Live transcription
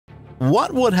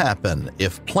What would happen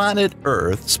if planet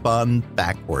Earth spun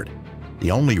backward?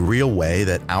 The only real way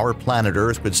that our planet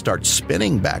Earth could start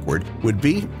spinning backward would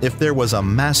be if there was a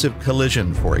massive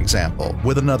collision, for example,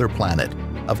 with another planet.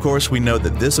 Of course, we know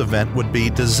that this event would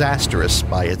be disastrous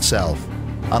by itself.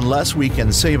 Unless we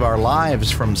can save our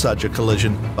lives from such a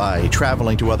collision by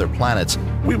traveling to other planets,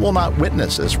 we will not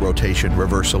witness this rotation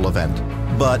reversal event.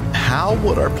 But how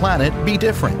would our planet be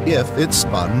different if it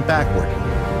spun backward?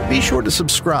 Be sure to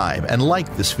subscribe and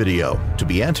like this video to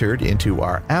be entered into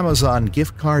our Amazon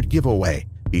gift card giveaway.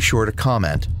 Be sure to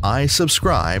comment, "I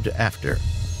subscribed" after.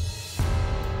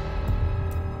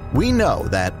 We know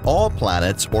that all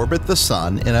planets orbit the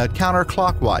Sun in a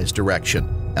counterclockwise direction,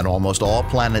 and almost all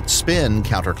planets spin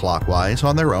counterclockwise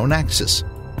on their own axis.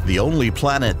 The only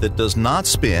planet that does not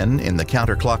spin in the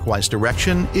counterclockwise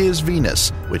direction is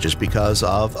Venus, which is because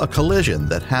of a collision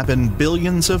that happened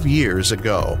billions of years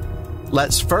ago.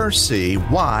 Let's first see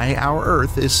why our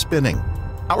Earth is spinning.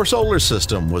 Our solar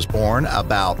system was born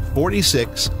about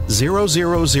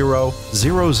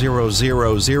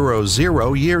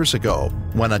 46,000,000,000 years ago,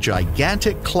 when a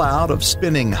gigantic cloud of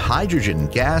spinning hydrogen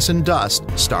gas and dust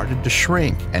started to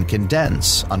shrink and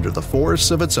condense under the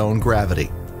force of its own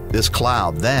gravity. This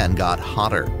cloud then got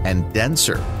hotter and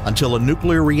denser until a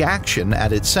nuclear reaction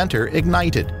at its center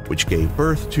ignited, which gave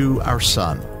birth to our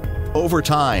Sun. Over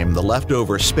time, the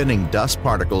leftover spinning dust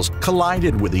particles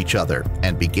collided with each other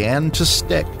and began to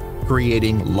stick,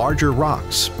 creating larger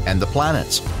rocks and the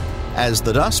planets. As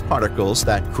the dust particles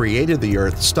that created the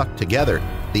Earth stuck together,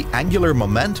 the angular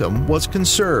momentum was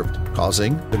conserved,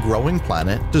 causing the growing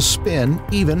planet to spin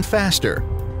even faster.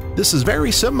 This is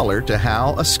very similar to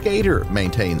how a skater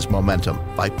maintains momentum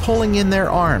by pulling in their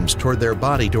arms toward their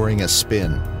body during a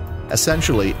spin.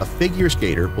 Essentially, a figure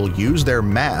skater will use their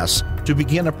mass to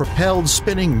begin a propelled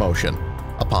spinning motion.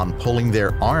 Upon pulling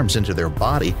their arms into their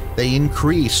body, they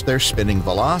increase their spinning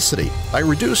velocity by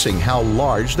reducing how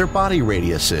large their body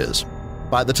radius is.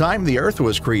 By the time the Earth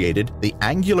was created, the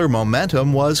angular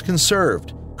momentum was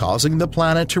conserved, causing the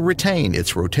planet to retain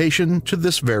its rotation to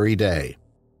this very day.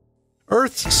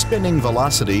 Earth's spinning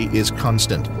velocity is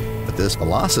constant, but this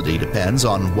velocity depends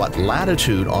on what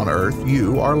latitude on Earth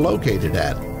you are located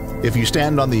at. If you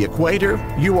stand on the equator,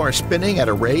 you are spinning at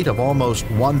a rate of almost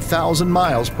 1,000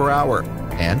 miles per hour.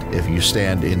 And if you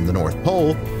stand in the North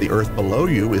Pole, the Earth below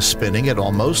you is spinning at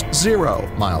almost 0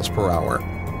 miles per hour.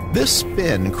 This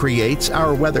spin creates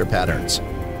our weather patterns.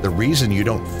 The reason you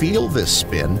don't feel this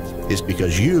spin is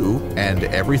because you and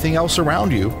everything else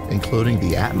around you, including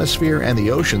the atmosphere and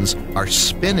the oceans, are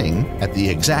spinning at the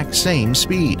exact same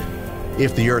speed.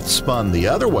 If the Earth spun the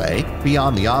other way,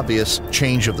 beyond the obvious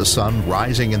change of the Sun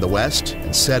rising in the west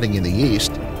and setting in the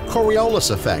east,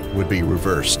 Coriolis effect would be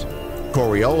reversed.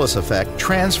 Coriolis effect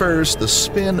transfers the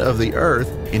spin of the Earth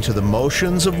into the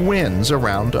motions of winds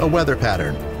around a weather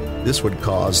pattern. This would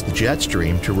cause the jet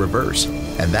stream to reverse,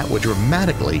 and that would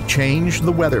dramatically change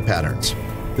the weather patterns.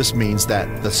 This means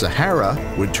that the Sahara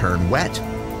would turn wet,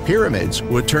 pyramids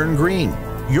would turn green,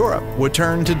 Europe would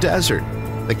turn to desert,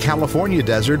 the California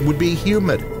desert would be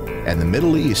humid, and the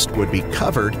Middle East would be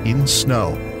covered in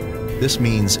snow. This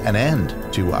means an end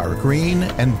to our green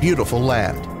and beautiful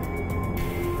land.